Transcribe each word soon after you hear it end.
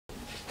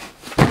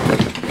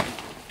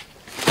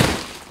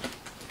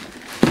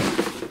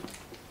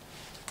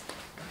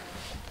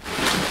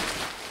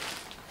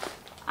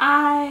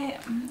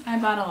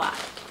bought a lot.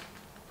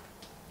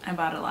 I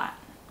bought a lot.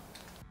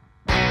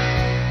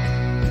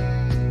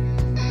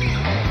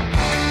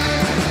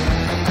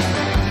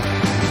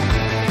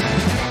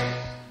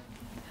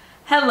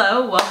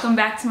 Hello, welcome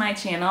back to my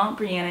channel.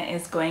 Brianna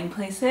is Going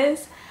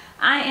Places.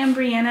 I am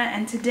Brianna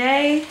and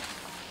today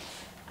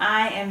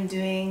I am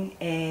doing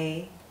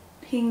a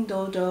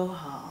Pinduoduo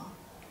haul.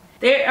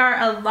 There are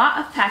a lot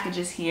of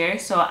packages here,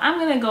 so I'm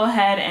gonna go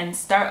ahead and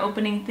start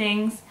opening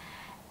things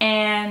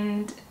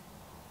and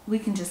we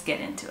can just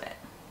get into it.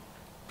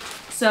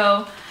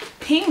 So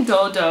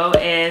Pinduoduo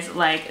is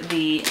like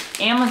the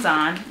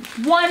Amazon,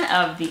 one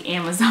of the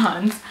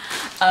Amazons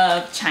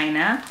of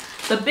China.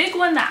 The big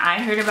one that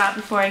I heard about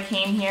before I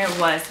came here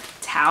was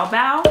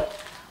Taobao,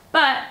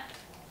 but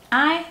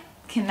I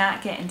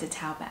cannot get into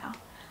Taobao.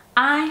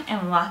 I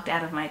am locked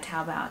out of my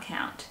Taobao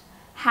account.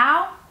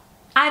 How?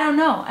 I don't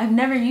know. I've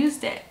never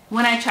used it.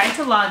 When I tried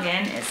to log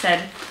in, it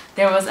said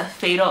there was a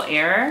fatal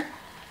error,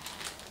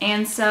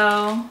 and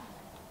so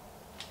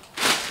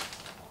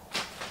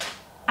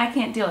I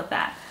can't deal with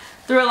that.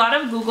 Through a lot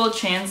of Google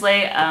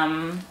Translate,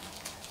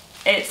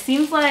 it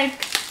seems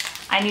like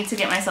I need to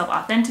get myself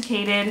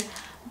authenticated,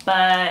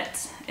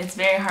 but it's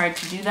very hard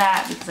to do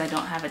that because I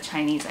don't have a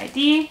Chinese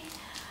ID.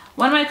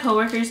 One of my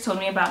coworkers told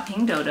me about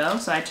Pinduoduo,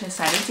 so I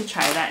decided to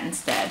try that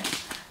instead.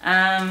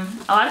 A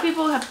lot of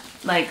people have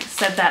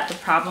said that the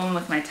problem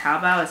with my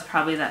Taobao is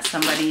probably that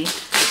somebody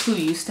who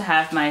used to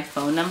have my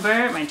phone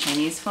number, my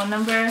Chinese phone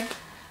number,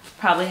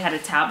 probably had a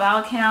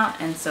Taobao account,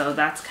 and so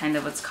that's kind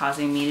of what's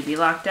causing me to be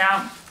locked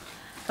out.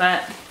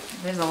 But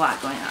there's a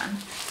lot going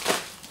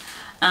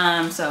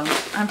on. So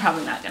I'm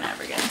probably not gonna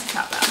ever get into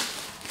Taobao.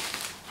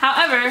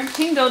 However,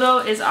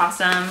 Pinduoduo is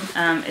awesome.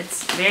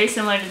 It's very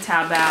similar to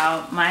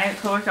Taobao. My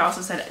coworker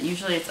also said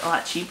usually it's a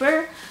lot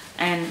cheaper,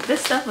 and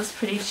this stuff was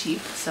pretty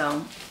cheap,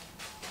 so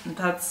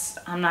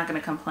I'm not gonna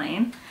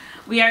complain.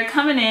 We are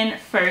coming in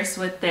first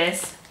with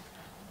this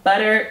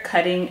butter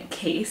cutting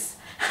case.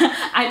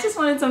 I just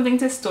wanted something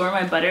to store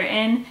my butter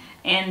in,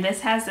 and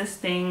this has this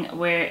thing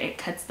where it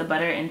cuts the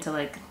butter into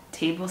like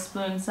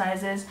tablespoon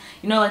sizes.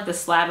 You know, like the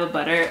slab of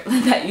butter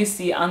that you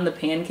see on the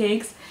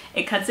pancakes?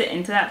 It cuts it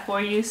into that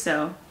for you,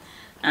 so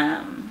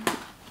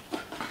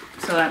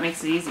that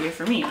makes it easier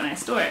for me when I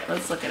store it.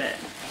 Let's look at it.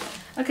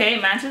 Okay,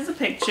 it matches the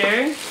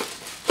picture.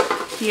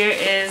 Here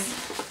is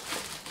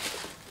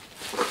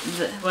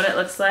what it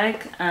looks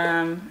like,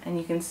 and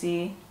you can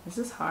see, is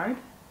this hard?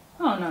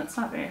 Oh no, it's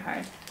not very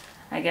hard.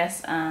 I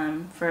guess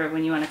for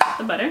when you want to cut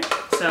the butter.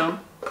 So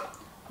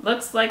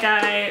looks like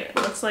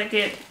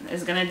it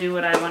is gonna do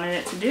what I wanted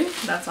it to do.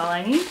 That's all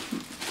I need.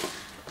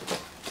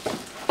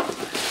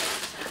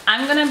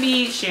 I'm gonna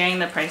be sharing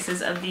the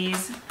prices of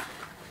these.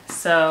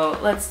 So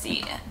let's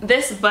see.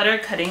 This butter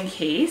cutting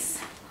case.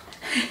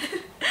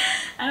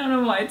 I don't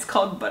know why it's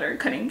called butter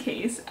cutting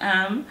case. It's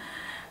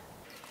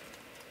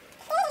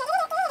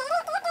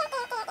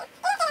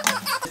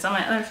on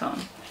my other phone.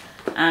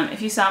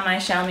 If you saw my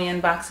Xiaomi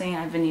unboxing,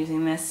 I've been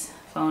using this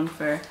phone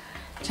for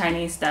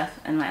Chinese stuff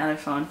and my other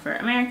phone for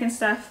American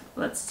stuff.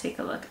 Let's take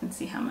a look and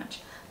see how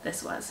much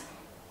this was.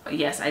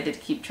 Yes, I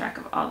did keep track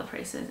of all the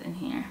prices in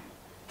here.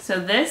 So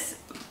this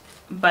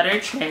butter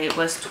tray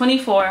was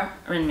 24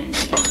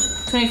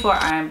 renminbi, 24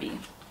 RMB.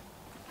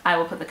 I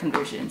will put the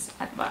conversions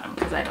at the bottom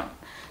because I don't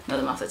know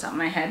them off the top of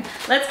my head.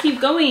 Let's keep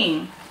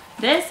going.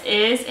 This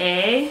is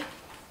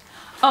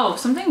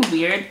something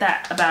weird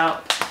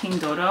about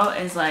Pinduoduo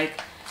is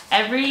like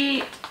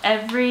every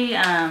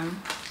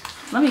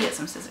let me get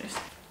some scissors.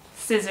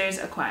 Scissors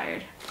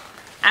acquired.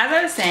 As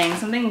I was saying,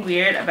 something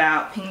weird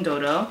about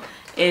Pinduoduo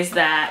is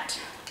that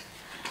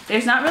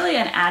there's not really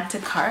an add to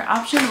cart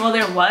option. Well,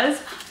 there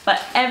was,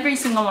 but every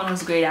single one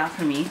was grayed out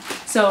for me.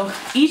 So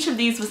each of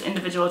these was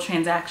individual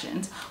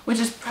transactions, which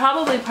is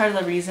probably part of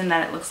the reason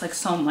that it looks like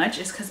so much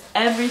is because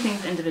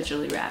everything's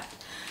individually wrapped.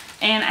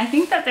 And I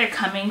think that they're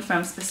coming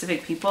from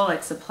specific people,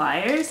 like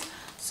suppliers.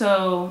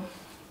 So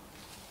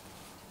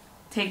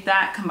take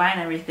that, combine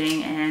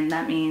everything, and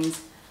that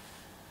means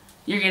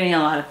you're getting a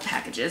lot of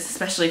packages,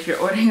 especially if you're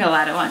ordering a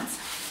lot at once.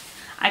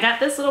 I got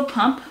this little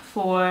pump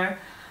for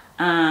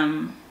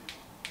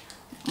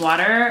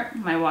water,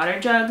 my water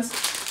jugs.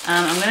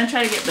 I'm gonna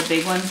try to get the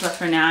big ones, but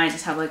for now I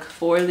just have like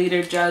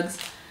 4-liter jugs,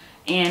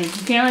 and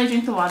you can't really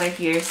drink the water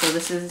here, so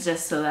this is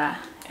just so that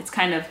it's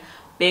kind of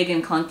big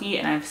and clunky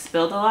and I've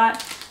spilled a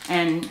lot.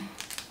 And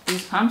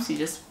these pumps,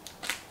 this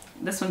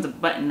one's a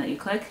button that you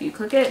click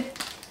it,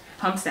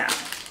 pumps out.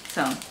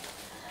 So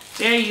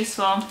very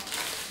useful,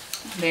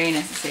 very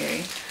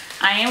necessary.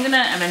 I am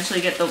gonna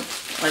eventually get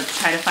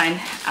try to find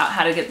out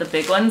how to get the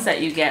big ones that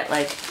you get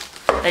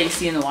that you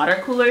see in the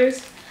water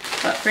coolers,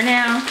 but for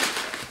now,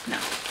 no.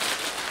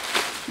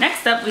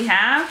 Next up we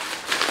have,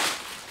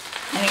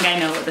 I think I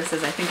know what this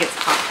is. I think it's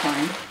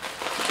popcorn.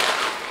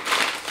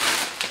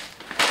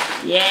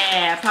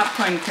 Yeah,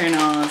 popcorn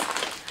kernels.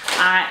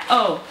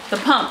 The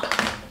pump.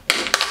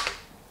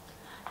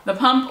 The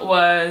pump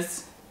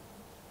was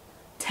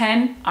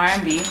 10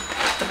 RMB.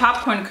 The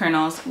popcorn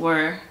kernels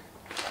were,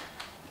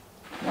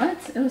 what?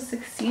 It was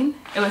 16?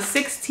 It was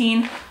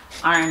 16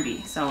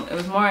 RMB. So it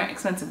was more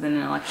expensive than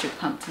an electric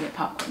pump to get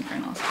popcorn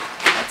kernels.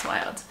 That's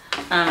wild.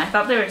 I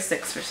thought they were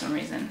 6 for some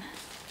reason.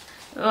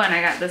 Oh, and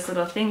I got this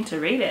little thing to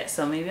rate it,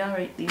 so maybe I'll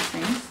rate these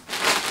things.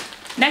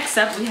 Next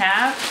up we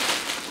have,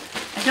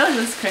 I feel like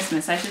this is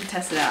Christmas. I should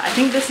test it out. I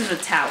think this is a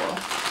towel.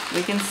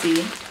 We can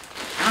see.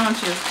 I don't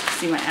want you to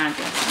see my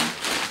address.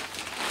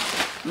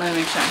 So let me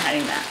make sure I'm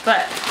hiding that.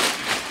 But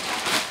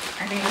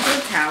I think this is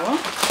a towel.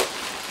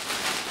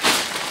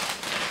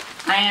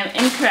 I am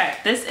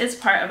incorrect. This is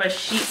part of a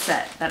sheet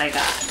set that I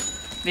got.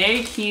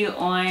 Very cute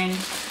orange.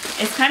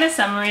 It's kind of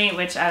summery,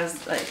 which I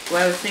was like,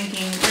 well, I was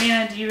thinking,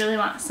 Brianna, do you really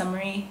want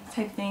summery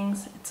type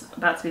things? It's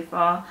about to be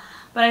fall.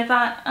 But I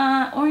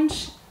thought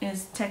orange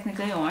is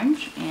technically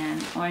orange,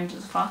 and orange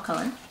is fall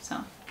color,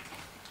 so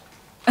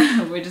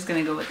we're just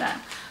gonna go with that.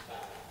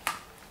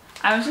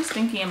 I was just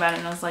thinking about it,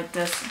 and I was like,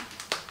 does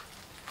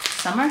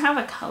summer have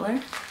a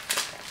color?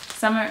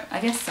 Summer, I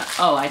guess,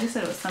 oh, I just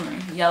said it was summer.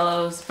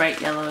 Yellows,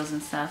 bright yellows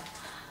and stuff.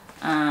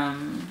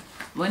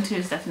 Winter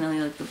is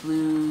definitely like the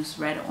blues,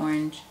 red,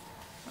 orange.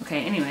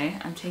 Okay, anyway,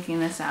 I'm taking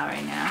this out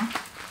right now.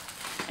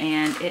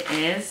 And it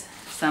is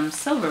some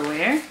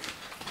silverware,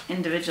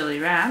 individually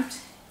wrapped.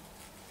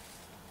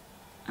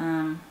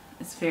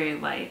 It's very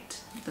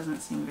light. It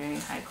doesn't seem very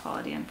high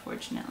quality,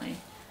 unfortunately.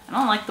 I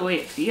don't like the way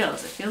it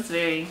feels. It feels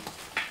very,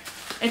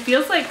 it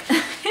feels like,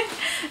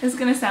 it's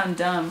gonna sound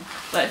dumb,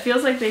 but it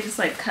feels like they just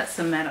like cut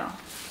some metal.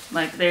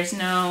 Like there's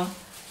no,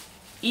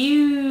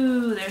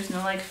 ew, there's no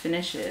like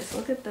finishes.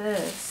 Look at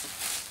this.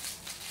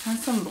 It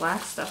has some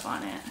black stuff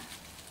on it.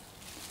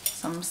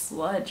 Some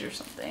sludge or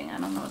something. I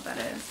don't know what that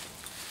is.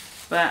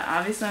 But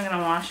obviously I'm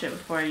gonna wash it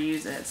before I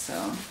use it,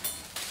 so.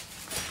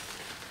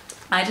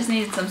 I just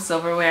needed some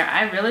silverware.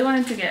 I really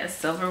wanted to get a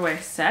silverware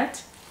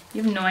set.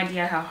 You have no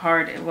idea how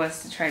hard it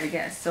was to try to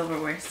get a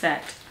silverware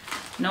set.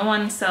 No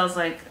one sells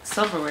like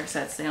silverware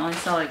sets. They only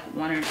sell like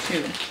 1 or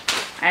 2.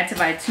 I had to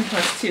buy 2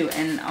 plus 2,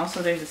 and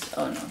also there's this,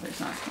 oh no, there's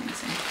not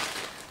missing.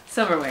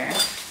 Silverware.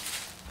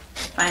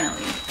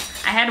 Finally.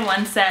 I had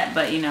 1 set,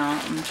 but you know,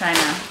 I'm trying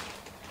to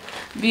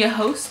be a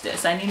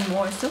hostess. I need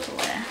more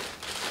silverware.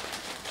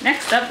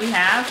 Next up we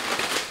have,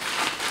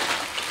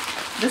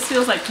 this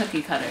feels like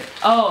cookie cutter.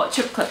 Oh,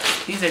 chip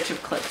clips. These are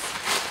chip clips.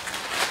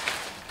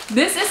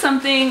 This is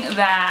something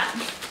that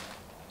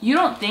you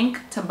don't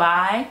think to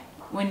buy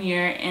when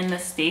you're in the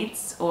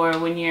States or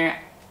when you're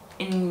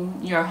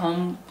in your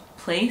home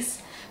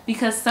place,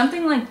 because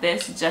something like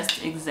this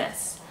just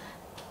exists.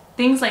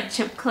 Things like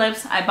chip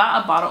clips. I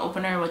bought a bottle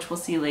opener, which we'll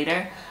see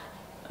later.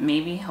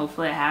 Maybe,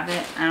 hopefully I have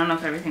it. I don't know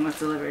if everything was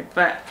delivered,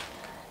 but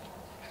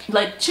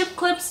like chip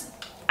clips,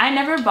 I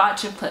never bought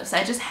chip clips.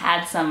 I just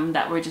had some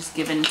that were just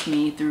given to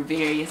me through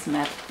various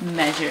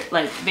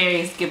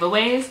various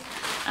giveaways.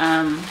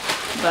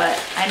 But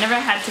I never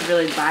had to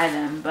really buy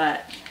them.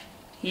 But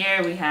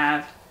here we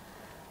have,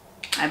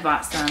 I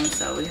bought some,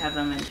 so we have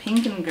them in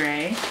pink and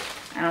gray.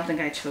 I don't think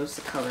I chose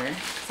the color,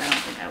 because I don't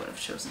think I would have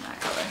chosen that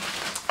color.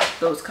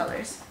 Those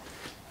colors.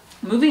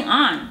 Moving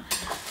on.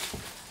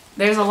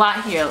 There's a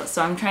lot here,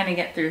 so I'm trying to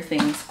get through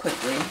things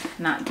quickly,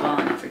 not dwell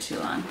on it for too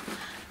long.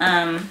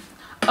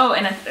 Oh,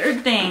 and a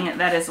third thing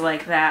that is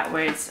like that,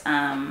 where it's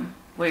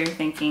where you're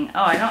thinking,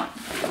 oh, I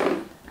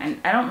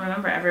don't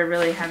remember ever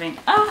really having,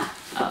 oh,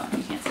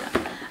 you can't see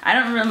that. I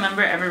don't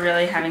remember ever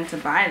really having to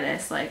buy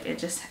this. Like it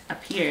just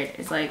appeared.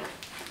 It's like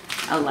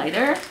a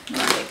lighter.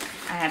 Like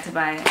I had to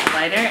buy a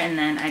lighter, and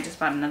then I just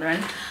bought another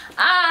one.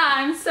 Ah,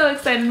 I'm so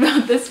excited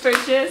about this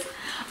purchase.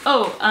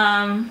 Oh,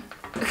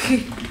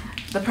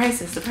 the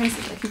prices. I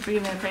keep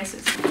forgetting the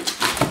prices.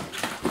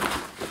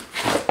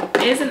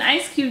 It is an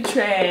ice cube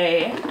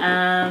tray,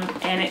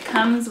 and it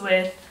comes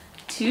with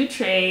 2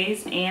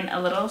 trays and a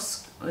little,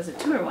 was it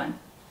 2 or 1?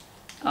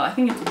 Oh, I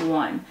think it's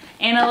 1.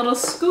 And a little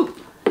scoop.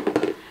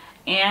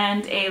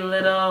 And a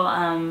little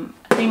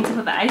thing to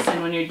put the ice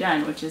in when you're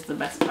done, which is the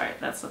best part.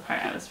 That's the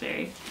part I was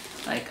very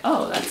like,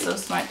 oh, that's so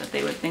smart that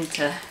they would think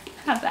to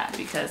have that,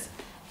 because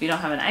if you don't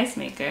have an ice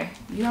maker,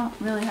 you don't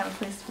really have a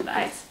place to put the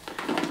ice.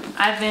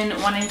 I've been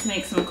wanting to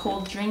make some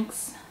cold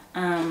drinks,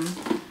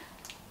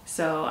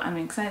 so I'm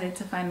excited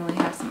to finally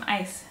have some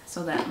ice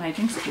so that my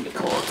drinks can be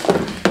cold.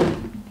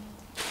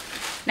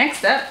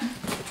 Next up,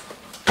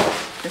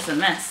 this is a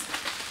mess.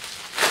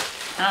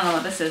 I don't know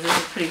what this is. This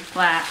is pretty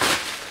flat.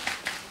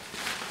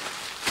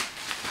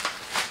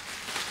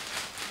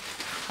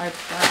 Hard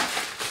flat.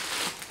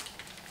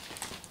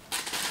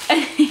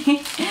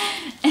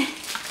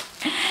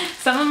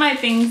 Some of my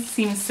things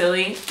seem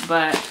silly,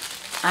 but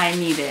I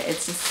need it.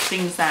 It's just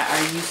things that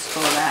are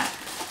useful that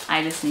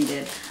I just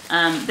needed.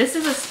 This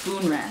is a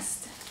spoon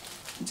rest.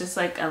 Just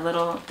like a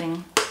little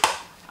thing.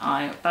 Oh,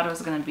 I thought it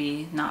was going to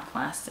be not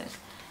plastic.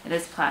 It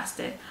is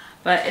plastic.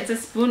 But it's a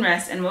spoon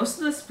rest, and most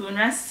of the spoon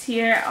rests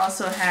here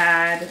also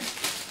had,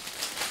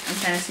 I'm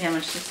trying to see how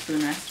much the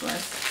spoon rest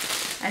was.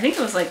 I think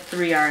it was like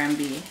 3 RMB.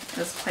 It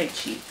was quite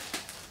cheap.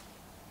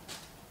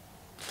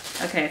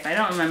 Okay, if I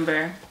don't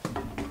remember,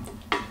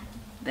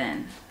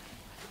 then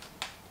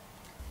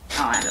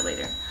I'll add it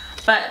later.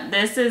 But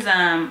this is,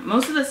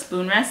 most of the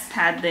spoon rests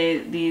had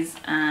these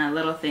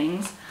little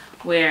things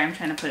where, I'm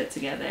trying to put it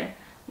together,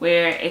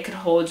 where it could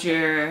hold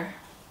your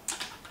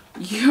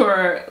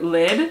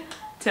lid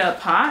to a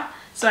pot.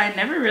 So I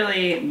never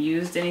really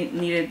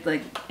needed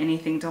like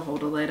anything to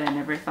hold a lid. I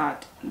never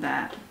thought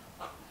that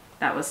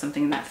that was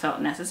something that felt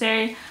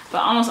necessary, but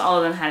almost all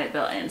of them had it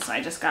built in. So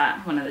I just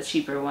got one of the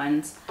cheaper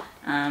ones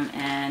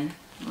and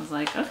was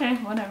like, okay,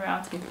 whatever,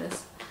 I'll take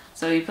this.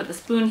 So you put the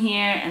spoon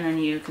here, and then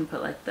you can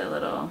put like the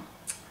little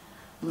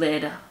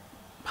lid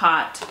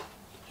pot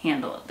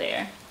handle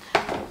there.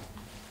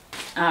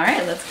 All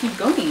right, let's keep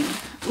going.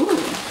 Ooh.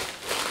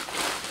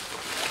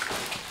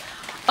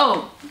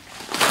 Oh,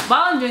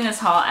 while I'm doing this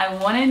haul, I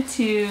wanted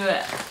to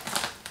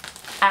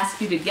ask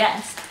you to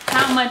guess,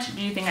 how much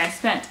do you think I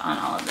spent on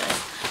all of this?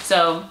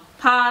 So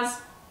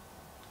pause.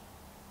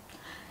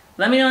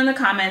 Let me know in the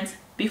comments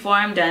before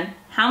I'm done,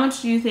 how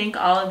much do you think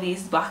all of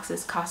these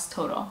boxes cost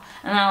total?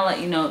 And I'll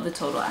let you know the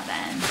total at the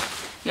end.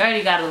 You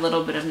already got a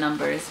little bit of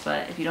numbers,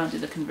 but if you don't do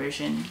the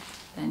conversion,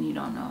 then you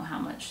don't know how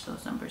much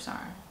those numbers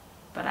are.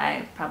 But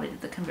I probably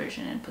did the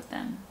conversion and put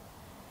them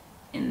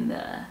in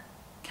the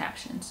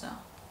caption, so.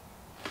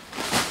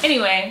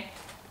 Anyway,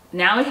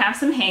 now we have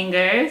some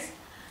hangers.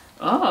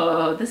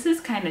 Oh, this is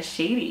kind of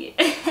shady.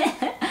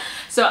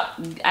 So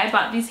I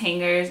bought these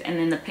hangers, and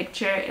in the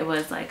picture it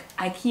was like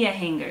IKEA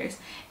hangers.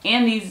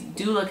 And these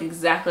do look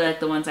exactly like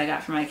the ones I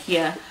got from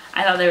IKEA.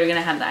 I thought they were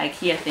gonna have the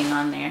IKEA thing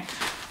on there.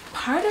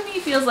 Part of me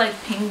feels like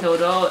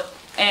Pinduoduo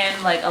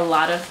and like a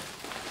lot of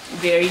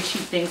very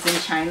cheap things in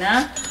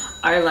China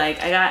are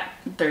like, I got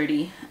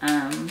 30.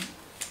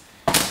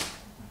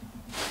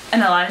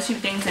 And a lot of cheap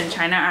things in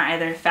China are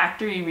either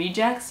factory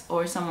rejects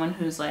or someone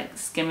who's like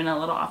skimming a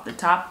little off the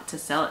top to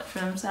sell it for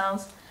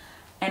themselves.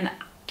 And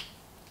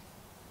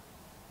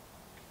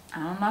I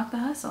don't knock the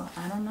hustle.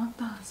 I don't knock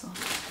the hustle.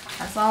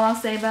 That's all I'll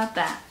say about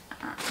that.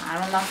 I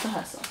don't knock the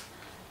hustle.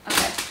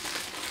 Okay.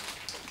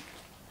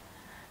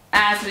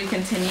 As we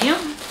continue.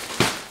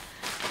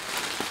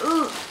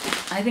 Ooh,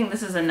 I think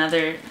this is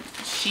another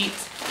sheet.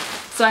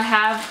 So I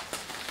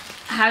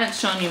haven't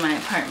shown you my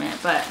apartment,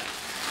 but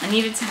I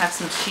needed to have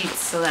some sheets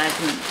so that I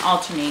can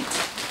alternate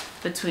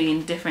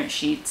between different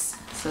sheets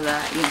so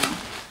that, you know,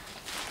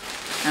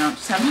 I don't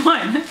just have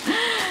one.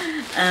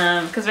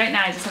 Because right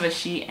now I just have a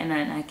sheet and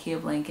an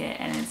IKEA blanket,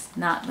 and it's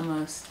not the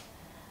most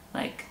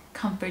like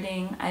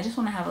comforting. I just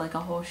want to have like a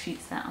whole sheet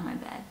set on my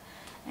bed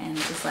and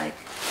just like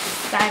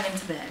dive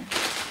into bed.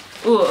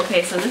 Ooh,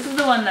 okay, so this is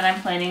the one that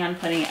I'm planning on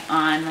putting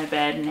on my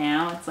bed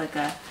now. It's like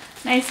a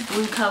nice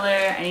blue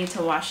color. I need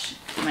to wash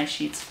my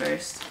sheets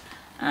first,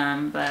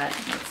 but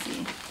let's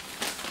see.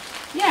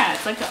 Yeah,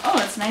 it's like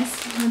it's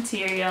nice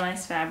material,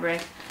 nice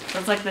fabric. So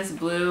it's like this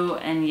blue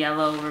and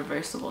yellow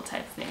reversible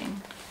type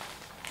thing.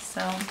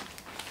 So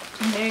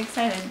I'm very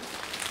excited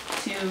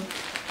to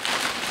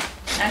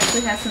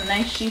actually have some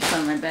nice sheets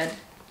on my bed.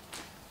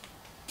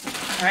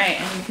 Alright,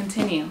 and we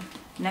continue.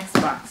 Next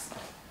box.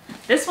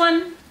 This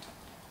one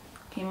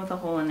came with a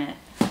hole in it.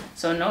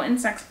 So no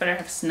insects better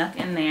have snuck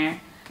in there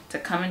to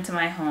come into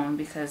my home,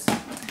 because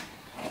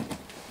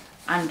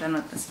I'm done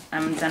with this.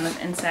 I'm done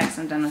with insects,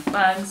 I'm done with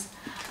bugs,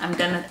 I'm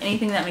done with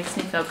anything that makes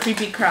me feel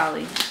creepy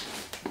crawly.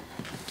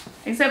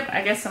 Except,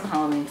 I guess, some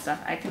Halloween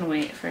stuff. I can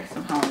wait for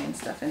some Halloween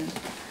stuff and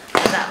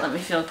not let me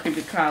feel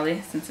creepy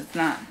crawly, since it's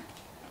not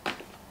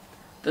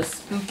the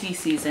spooky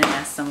season,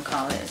 as some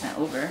call it, isn't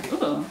over.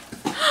 Ooh.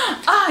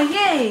 Ah,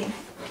 yay!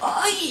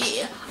 Oh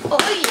yeah! Oh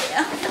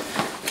yeah!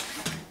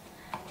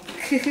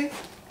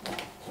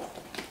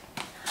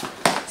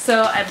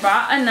 So I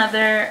brought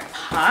another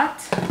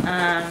pot.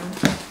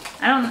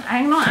 I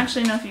don't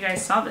actually know if you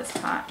guys saw this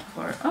pot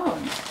before. Oh,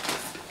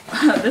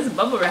 this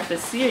bubble wrap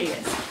is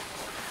serious.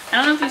 I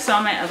don't know if you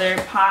saw my other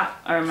pot,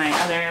 or my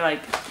other,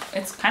 like,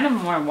 it's kind of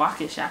more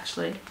wok-ish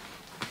actually.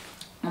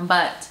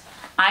 But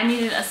I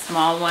needed a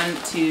small one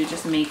to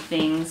just make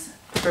things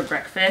for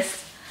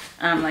breakfast.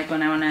 Like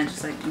when I want to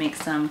just like make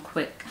some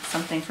quick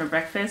something for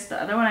breakfast. The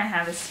other one I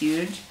have is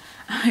huge.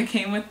 It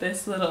came with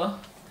this little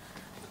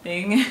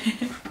thing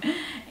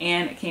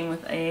and it came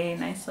with a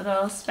nice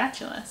little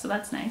spatula, so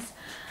that's nice.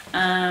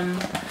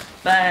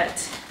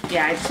 But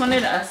yeah, I just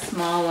wanted a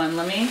small one.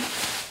 Let me,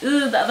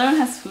 the other one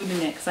has food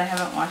in it because I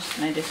haven't washed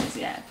my dishes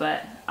yet,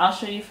 but I'll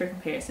show you for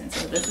comparison.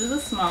 So this is a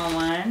small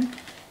one,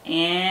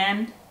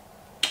 and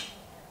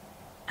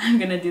I'm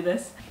gonna do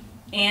this,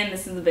 and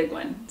this is a big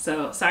one.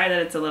 So sorry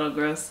that it's a little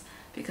gross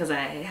because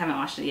I haven't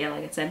washed it yet,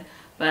 like I said,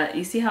 but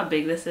you see how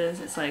big this is?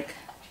 It's like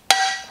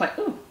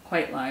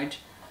quite large.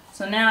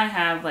 So now I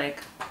have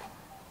like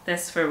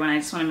this for when I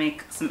just want to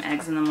make some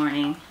eggs in the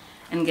morning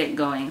and get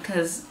going,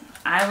 because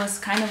I was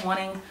kind of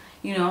wanting,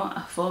 you know,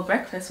 a full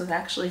breakfast with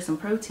actually some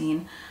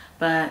protein,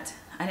 but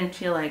I didn't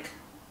feel like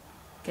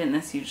getting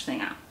this huge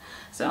thing out.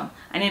 So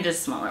I needed a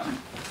smaller one.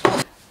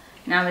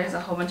 Now there's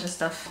a whole bunch of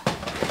stuff.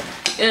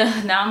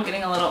 Ugh, now I'm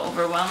getting a little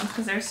overwhelmed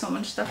because there's so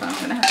much stuff I'm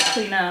gonna have to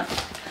clean up.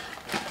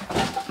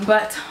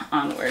 But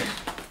onward.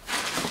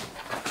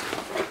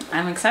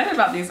 I'm excited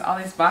about all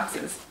these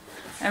boxes.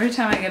 Every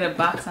time I get a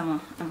box,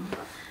 I'm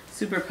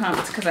super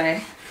pumped because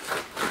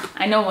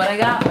I know what I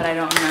got, but I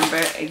don't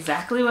remember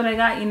exactly what I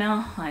got, you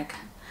know? Like,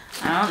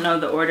 I don't know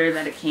the order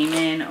that it came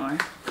in or...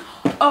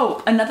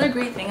 Oh, another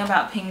great thing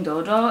about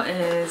Pinduoduo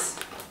is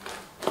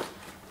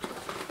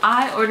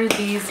I ordered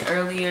these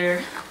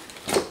earlier.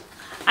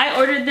 I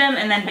ordered them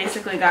and then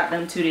basically got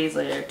them 2 days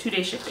later,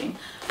 2-day shipping.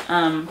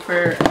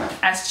 For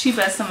as cheap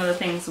as some of the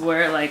things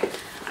were, like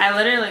I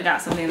literally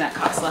got something that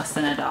cost less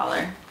than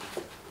 $1,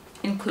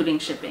 including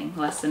shipping,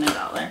 less than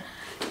 $1.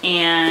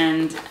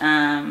 And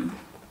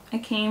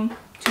it came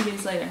 2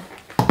 days later.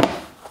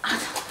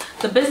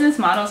 The business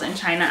models in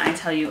China, I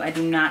tell you, I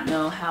do not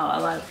know how a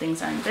lot of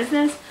things are in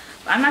business,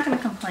 but I'm not going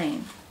to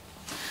complain.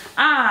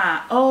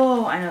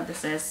 Oh, I know what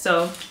this is.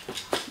 So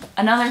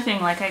another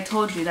thing, like I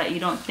told you, that you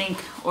don't think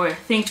you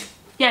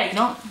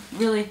don't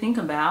really think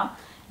about,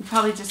 you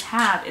probably just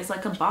have, is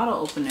like a bottle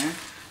opener.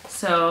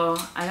 So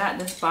I got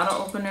this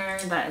bottle opener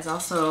that is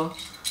also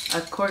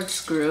a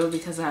corkscrew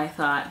because I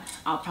thought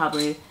I'll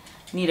probably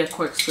need a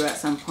corkscrew at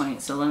some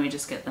point, so let me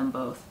just get them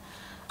both.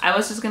 I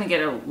was just gonna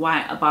get a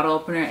bottle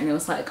opener and it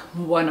was like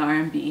 1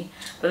 RMB,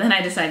 but then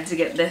I decided to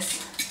get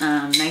this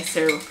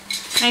nicer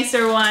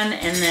one,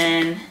 and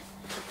then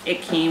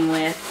it came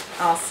with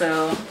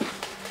also,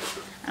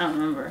 I don't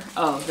remember,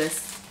 oh,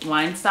 this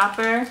wine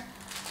stopper.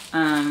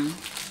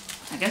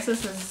 I guess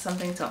this is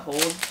something to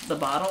hold the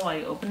bottle while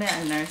you open it.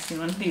 I've never seen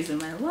one of these in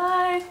my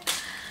life.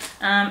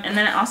 And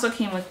then it also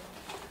came with,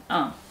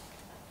 oh,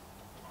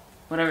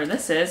 whatever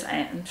this is.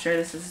 I'm sure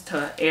this is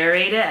to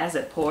aerate it as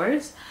it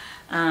pours.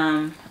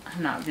 I'm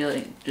not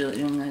really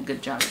doing a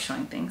good job of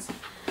showing things.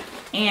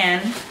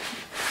 And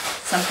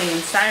something in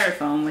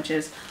styrofoam, which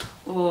is,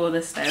 ooh,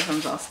 this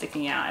styrofoam's all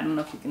sticking out. I don't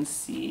know if you can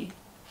see.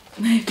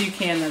 If you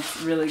can,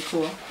 that's really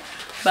cool.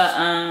 But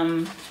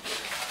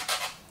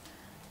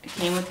it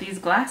came with these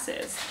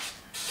glasses.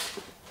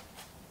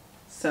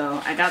 So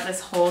I got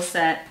this whole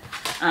set.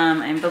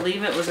 I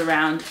believe it was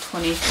around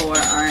 24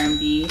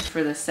 RMB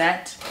for the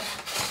set.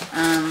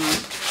 I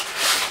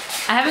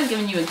haven't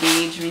given you a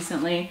gauge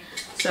recently.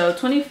 So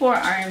 24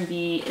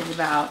 RMB is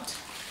about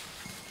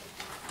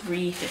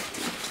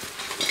 350.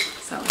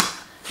 So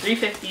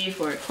 350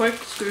 for a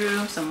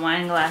corkscrew, some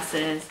wine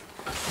glasses,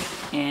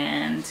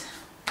 and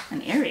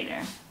an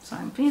aerator. So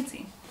I'm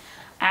fancy.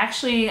 I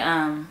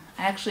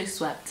actually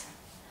swept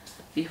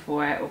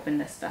before I opened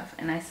this stuff,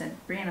 and I said,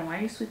 Brianna, why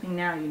are you sweeping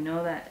now? You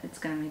know that it's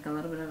gonna make a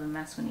little bit of a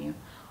mess when you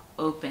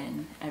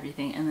open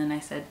everything. And then I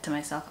said to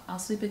myself, I'll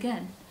sweep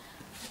again.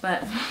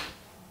 But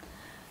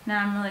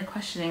now I'm really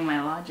questioning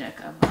my logic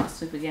of I'll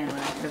sweep again when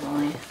I could have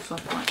only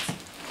swept once.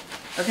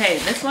 Okay,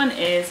 this one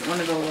is one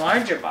of the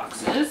larger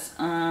boxes.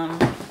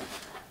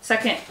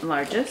 Second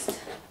largest.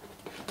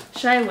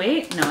 Should I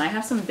wait? No, I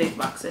have some big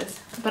boxes,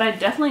 but I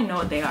definitely know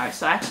what they are.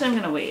 So actually I'm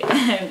gonna wait.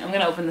 I'm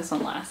gonna open this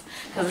one last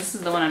because this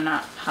is the one I'm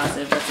not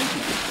positive that's in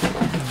here.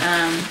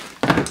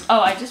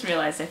 Oh, I just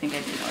realized I think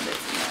I do know what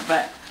it's in there,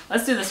 but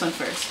let's do this one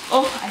first.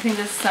 Oh, I think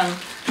this is some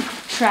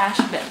trash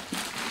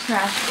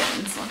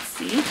bins. Let's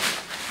see.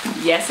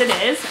 Yes, it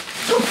is.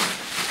 Ooh.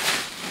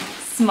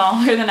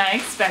 Smaller than I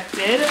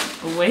expected.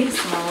 Way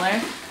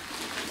smaller.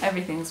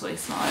 Everything's way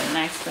smaller than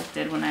I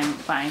expected when I'm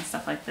buying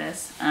stuff like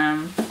this.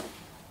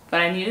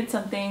 But I needed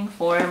something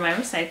for my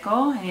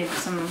recycle. I needed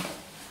some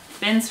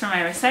bins for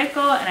my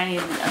recycle, and I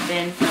needed a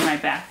bin for my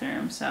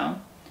bathroom. So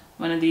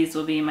one of these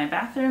will be my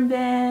bathroom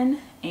bin,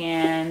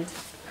 and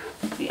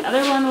the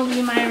other one will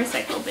be my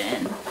recycle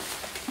bin.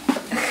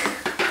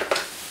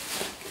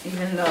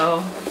 Even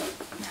though,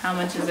 how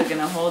much is it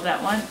gonna hold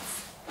at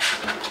once?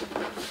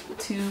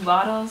 2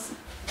 bottles?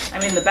 I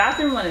mean, the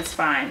bathroom one is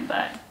fine,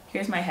 but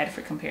here's my head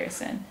for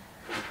comparison.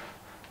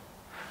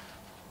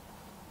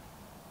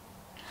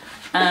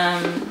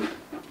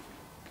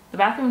 The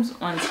bathroom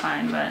one's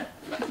fine, but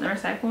the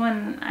recycle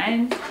one,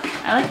 I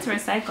like to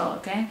recycle,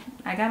 okay?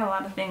 I got a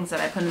lot of things that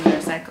I put in the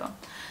recycle.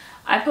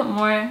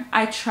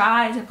 I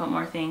try to put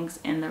more things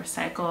in the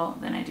recycle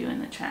than I do in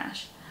the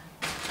trash.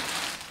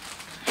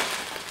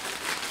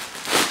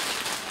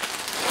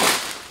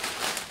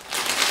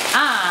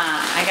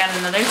 I got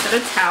another set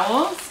of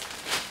towels.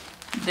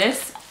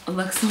 This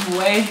looks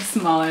way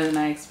smaller than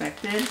I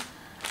expected.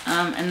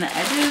 And the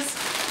edges,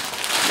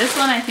 this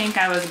one I think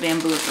I was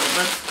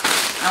bamboozled.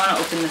 I want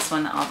to open this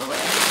one all the way.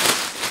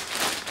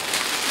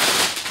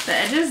 The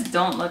edges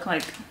don't look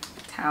like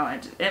towel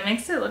edges. It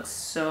makes it look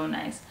so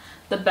nice.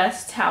 The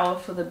best towel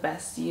for the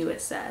best you,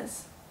 it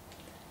says.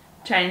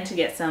 Trying to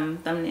get some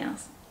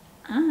thumbnails.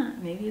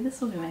 Maybe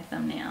this will be my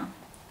thumbnail.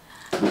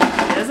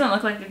 It doesn't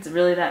look like it's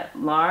really that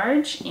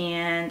large,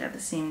 and at the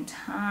same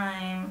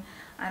time,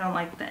 I don't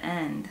like the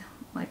end.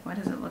 Like, why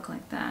does it look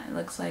like that? It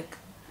looks like,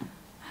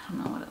 I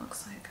don't know what it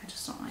looks like. I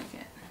just don't like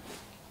it.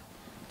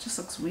 It just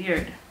looks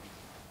weird.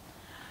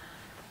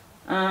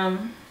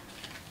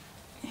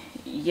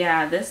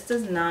 Yeah, this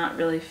does not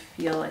really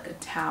feel like a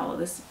towel.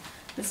 This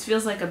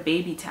feels like a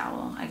baby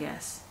towel, I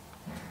guess.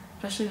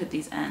 Especially with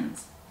these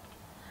ends.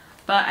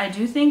 But I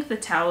do think the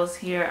towels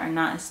here are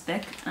not as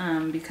thick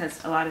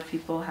because a lot of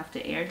people have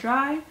to air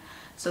dry.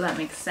 So that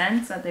makes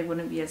sense that they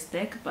wouldn't be as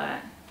thick, but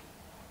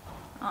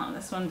oh,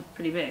 this one's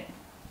pretty big.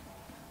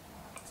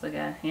 It's like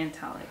a hand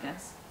towel, I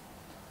guess.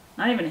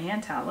 Not even a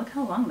hand towel. Look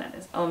how long that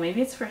is. Oh,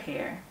 maybe it's for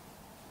hair.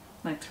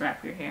 Like to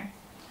wrap your hair.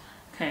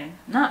 Okay,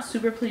 not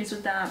super pleased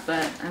with that,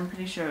 but I'm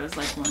pretty sure it was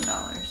like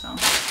 $1, so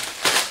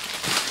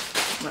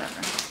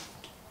whatever.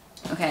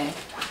 Okay,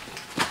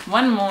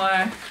 one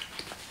more.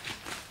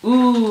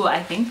 Ooh,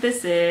 I think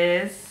this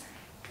is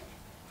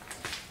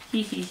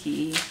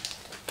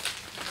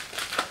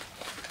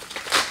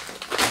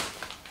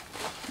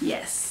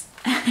Yes.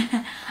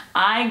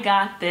 I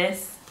got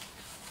this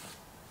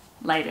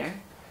lighter.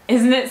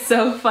 Isn't it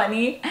so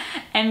funny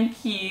and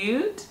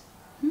cute?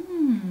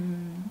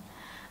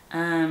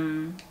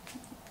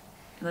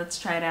 Let's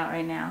try it out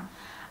right now.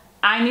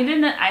 I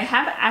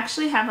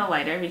actually have a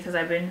lighter because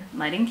I've been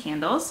lighting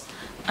candles.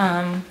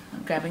 I'm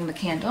grabbing the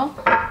candle.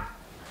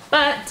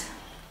 But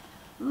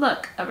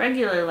look, a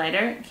regular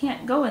lighter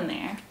can't go in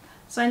there.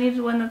 So I needed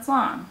one that's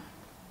long.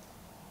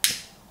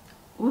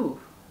 Ooh.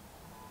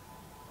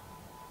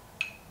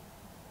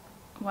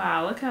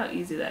 Wow, look how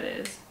easy that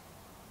is.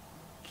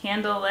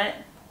 Candle lit.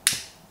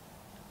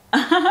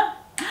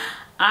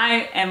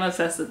 I am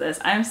obsessed with this.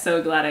 I'm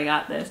so glad I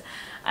got this.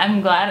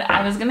 I'm glad.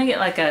 I was gonna get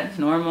like a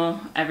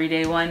normal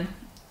everyday one,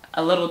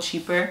 a little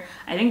cheaper.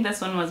 I think this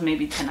one was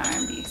maybe 10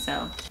 RMB,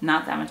 so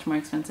not that much more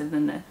expensive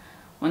than the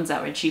ones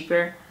that were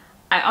cheaper.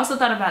 I also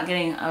thought about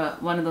getting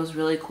one of those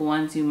really cool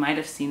ones. You might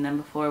have seen them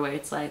before, where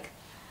it's like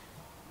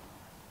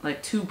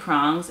 2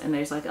 prongs and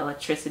there's like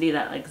electricity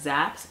that like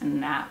zaps,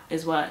 and that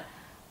is what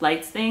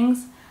lights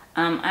things.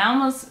 I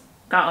almost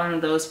got one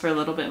of those for a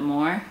little bit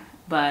more,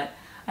 but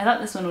I thought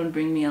this one would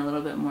bring me a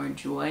little bit more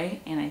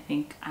joy, and I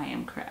think I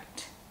am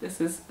correct. This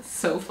is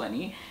so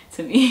funny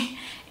to me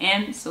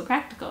and so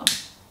practical.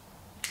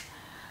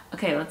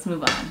 Okay, let's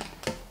move on.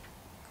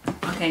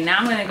 Okay, now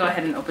I'm gonna go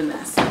ahead and open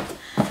this.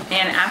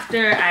 And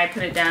after I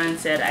put it down and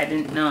said I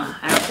don't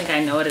think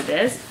I know what it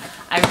is,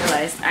 I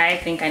realized I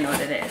think I know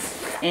what it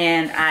is.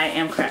 And I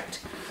am correct.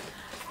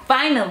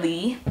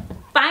 Finally,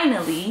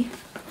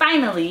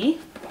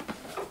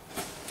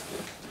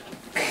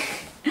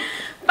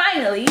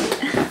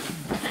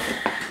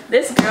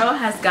 this girl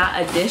has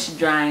got a dish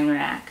drying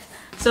rack.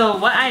 So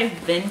what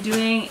I've been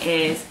doing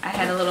is I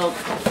had a little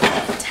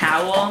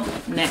towel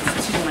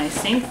next to my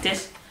sink.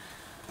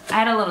 I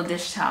had a little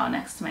dish towel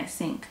next to my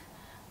sink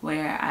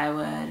where I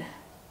would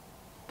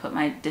put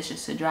my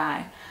dishes to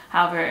dry.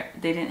 However,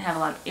 they didn't have a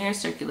lot of air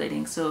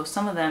circulating, so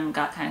some of them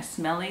got kind of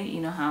smelly.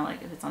 You know how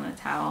like if it's on a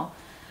towel.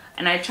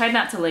 And I tried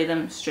not to lay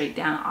them straight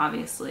down,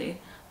 obviously,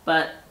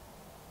 but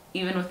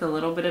even with a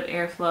little bit of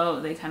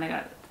airflow, they kind of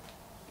got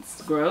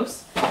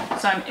gross.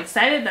 So I'm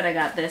excited that I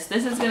got this.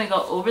 This is going to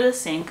go over the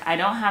sink. I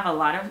don't have a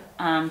lot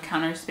of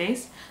counter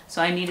space,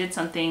 so I needed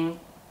something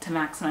to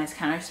maximize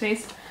counter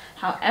space.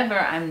 However,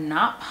 I'm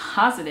not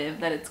positive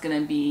that it's going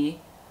to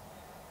be,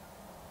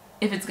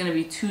 if it's going to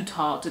be too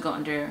tall to go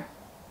under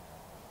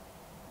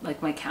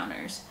like my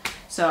counters.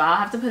 So I'll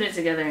have to put it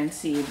together and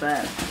see,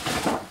 but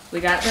we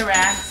got the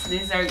racks.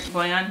 These are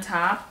going on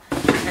top,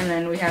 and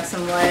then we have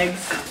some legs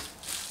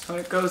so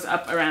it goes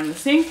up around the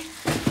sink,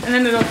 and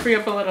then it'll free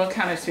up a little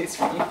counter space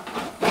for me.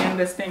 And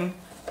this thing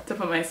to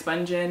put my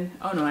sponge in.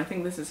 Oh no, I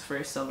think this is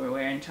for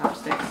silverware and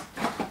chopsticks,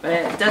 but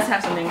it does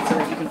have something so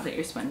that you can put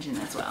your sponge in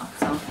as well.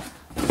 So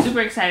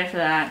super excited for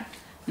that.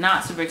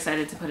 Not super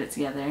excited to put it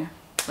together,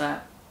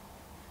 but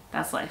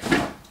that's life.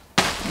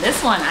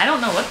 This one, I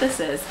don't know what this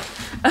is.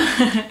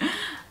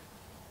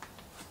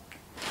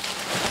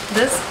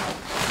 This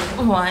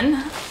one,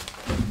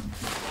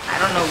 I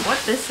don't know what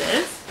this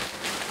is,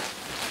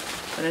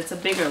 but it's a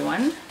bigger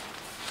one.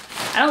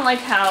 I don't like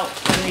how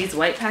in these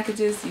white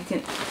packages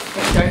it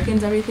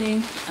darkens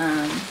everything.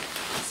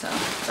 So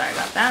sorry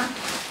about that.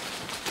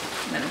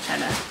 I'm gonna try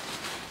to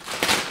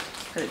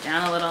put it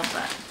down a little,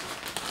 but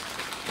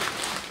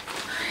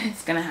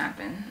it's gonna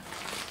happen.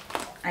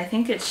 I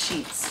think it's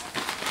sheets.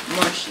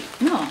 More sheets.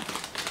 No,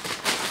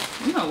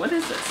 what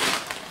is this?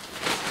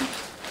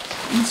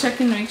 I'm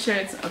checking to make sure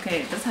it's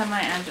okay. It does have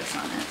my address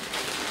on it.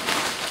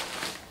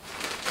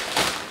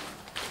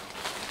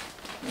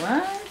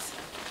 What?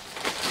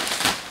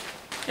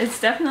 It's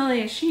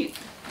definitely a sheet,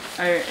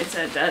 or it's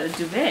a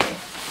duvet.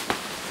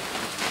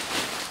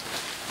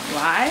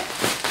 Why?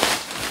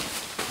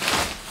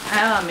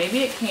 I don't know. Maybe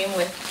it came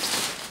with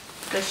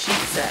the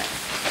sheet set.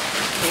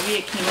 Maybe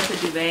it came with a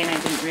duvet and I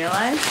didn't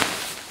realize.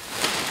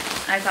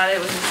 I thought it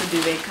was just a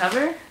duvet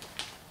cover.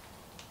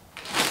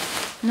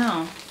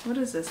 No. What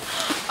is this?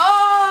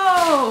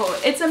 Oh!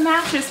 It's a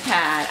mattress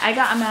pad. I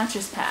got a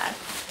mattress pad.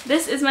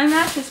 This is my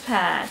mattress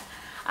pad.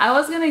 I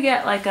was gonna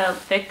get like a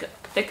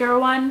thicker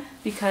one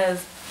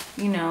because,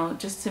 you know,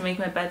 just to make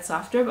my bed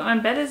softer, but my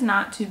bed is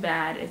not too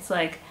bad. It's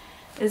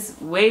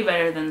way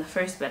better than the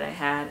first bed I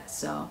had,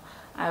 so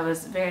I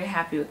was very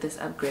happy with this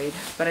upgrade.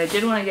 But I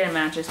did want to get a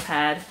mattress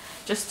pad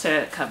just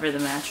to cover the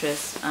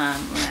mattress when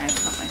I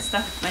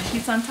put my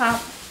sheets on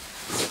top.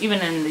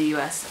 Even in the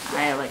US,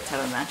 I like to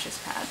have a mattress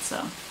pad,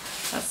 so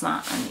that's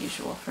not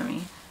unusual for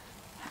me.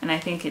 And I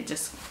think it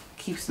just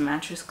keeps the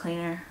mattress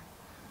cleaner.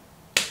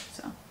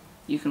 So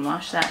you can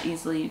wash that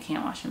easily. You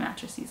can't wash a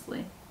mattress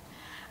easily.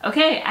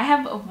 Okay, I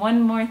have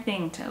one more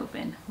thing to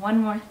open. One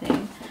more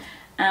thing.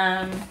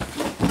 I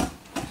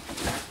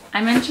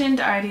mentioned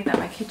already that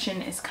my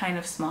kitchen is kind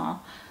of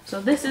small.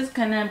 So this is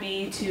gonna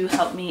be to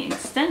help me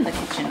extend the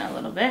kitchen a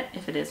little bit,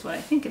 if it is what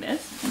I think it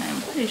is. And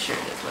I'm pretty sure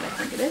it is what I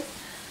think it is.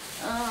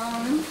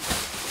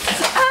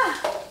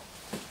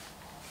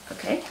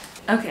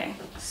 Okay,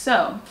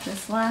 so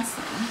this last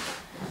thing,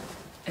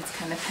 it's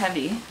kind of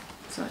heavy,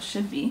 so it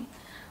should be.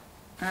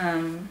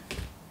 I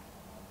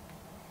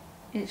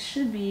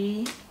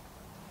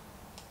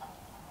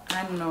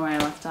don't know where I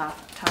left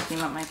off talking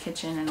about my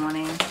kitchen and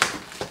wanting,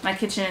 my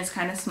kitchen is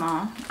kind of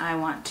small. I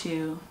want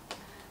to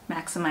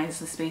maximize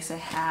the space I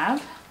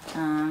have.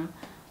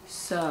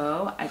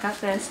 So I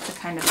got this to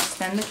kind of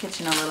extend the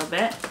kitchen a little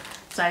bit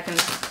so I can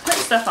put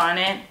stuff on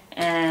it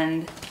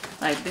and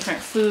like different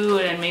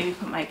food and maybe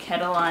put my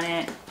kettle on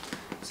it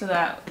so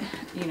that,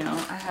 you know,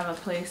 I have a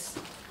place,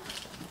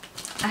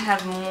 I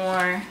have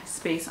more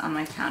space on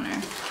my counter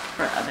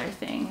for other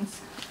things.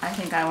 I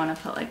think I want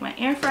to put like my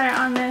air fryer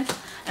on this,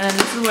 and then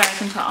this is where I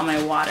can put all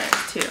my water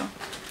too.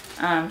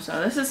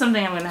 So this is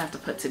something I'm going to have to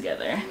put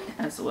together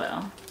as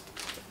well,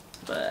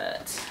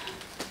 but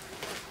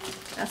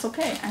that's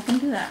okay, I can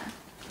do that.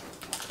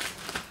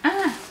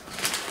 Ugh,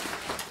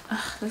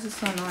 this is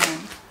so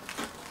annoying.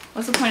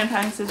 What's the point of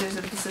having scissors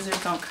if the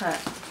scissors don't cut?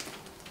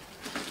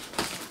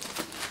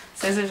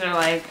 Scissors are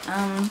like,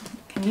 can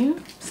you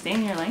stay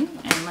in your lane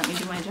and let me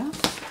do my job?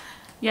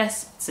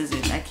 Yes,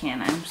 scissors, I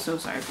can. I'm so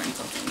sorry for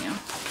insulting you.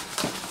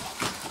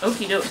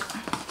 Okie doke.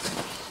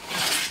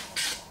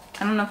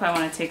 I don't know if I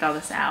want to take all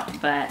this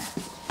out, but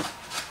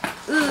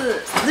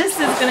this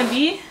is going to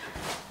be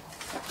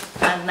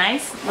a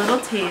nice little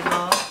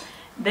table.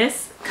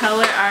 This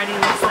color already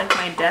looks like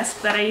my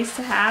desk that I used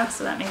to have,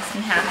 so that makes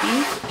me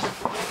happy.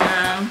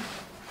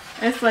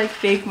 It's like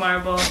fake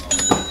marble.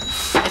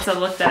 It's a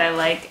look that I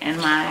like, and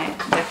my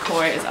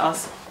decor is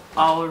also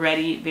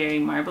already very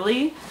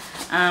marbly.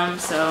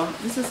 So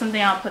this is something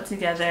I'll put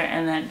together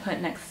and then put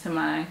next to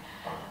my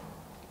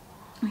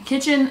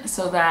kitchen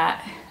so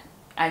that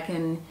I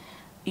can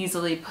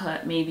easily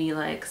put maybe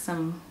like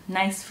some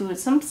nice food,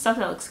 some stuff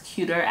that looks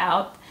cuter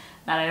out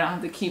that I don't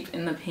have to keep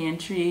in the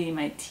pantry,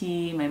 my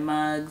tea, my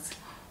mugs,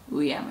 ooh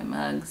yeah, my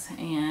mugs,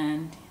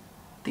 and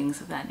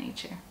things of that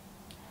nature.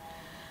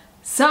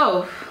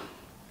 So,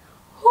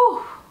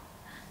 whew,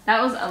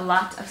 that was a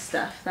lot of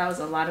stuff. That was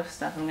a lot of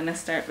stuff. I'm gonna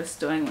start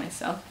bestowing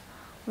myself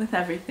with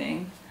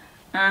everything.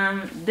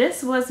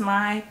 This was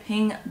my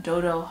Ping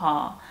Dodo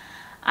haul.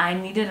 I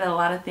needed a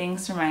lot of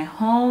things for my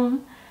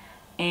home,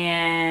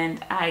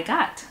 and I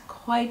got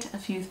quite a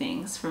few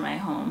things for my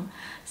home.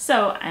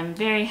 So I'm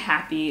very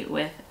happy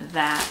with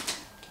that.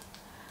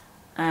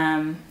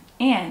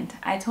 And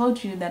I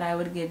told you that I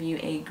would give you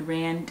a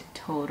grand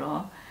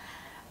total.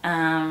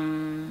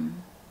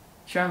 Drum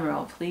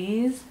roll,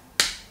 please.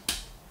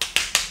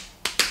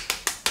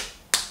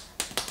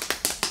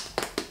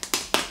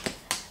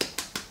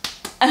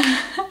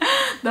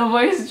 The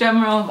worst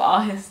drum roll of all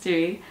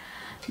history.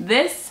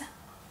 This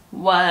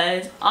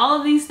was, all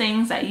of these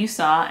things that you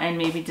saw and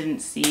maybe didn't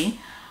see,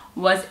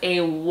 was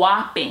a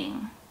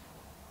whopping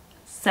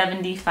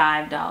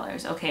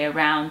 $75. Okay,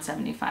 around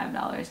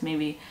 $75,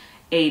 maybe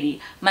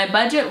 80. My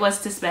budget was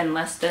to spend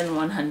less than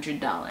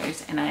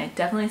 $100, and I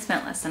definitely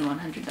spent less than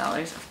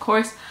 $100. Of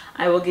course,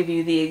 I will give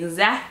you the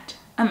exact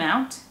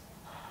amount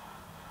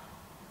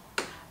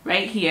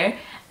right here,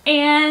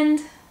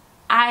 and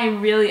I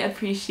really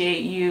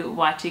appreciate you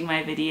watching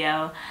my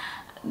video.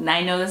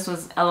 I know this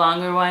was a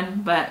longer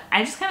one, but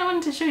I just kind of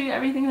wanted to show you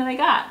everything that I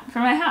got for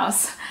my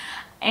house.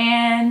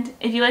 And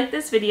if you like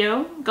this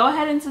video, go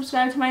ahead and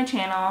subscribe to my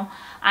channel.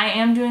 I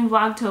am doing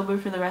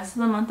Vlogtober for the rest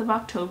of the month of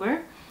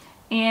October,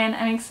 and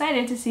I'm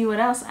excited to see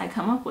what else I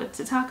come up with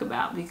to talk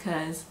about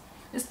because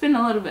it's been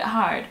a little bit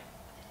hard.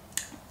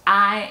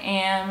 I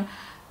am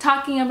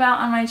talking about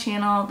on my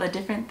channel the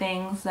different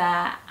things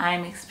that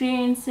I'm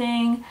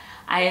experiencing.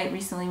 I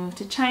recently moved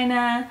to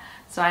China,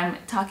 so I'm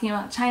talking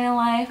about China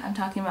life, I'm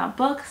talking about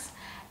books,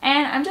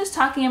 and I'm just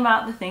talking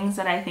about the things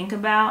that I think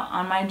about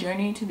on my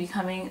journey to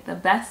becoming the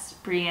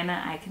best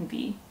Brianna I can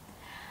be.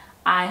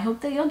 I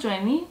hope that you'll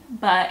join me,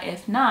 but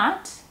if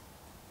not,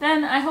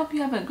 then I hope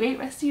you have a great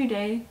rest of your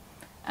day,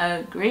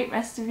 a great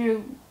rest of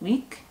your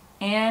week,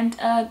 and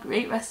a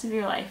great rest of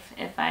your life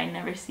if I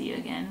never see you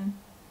again.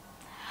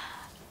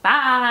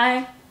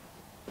 Bye!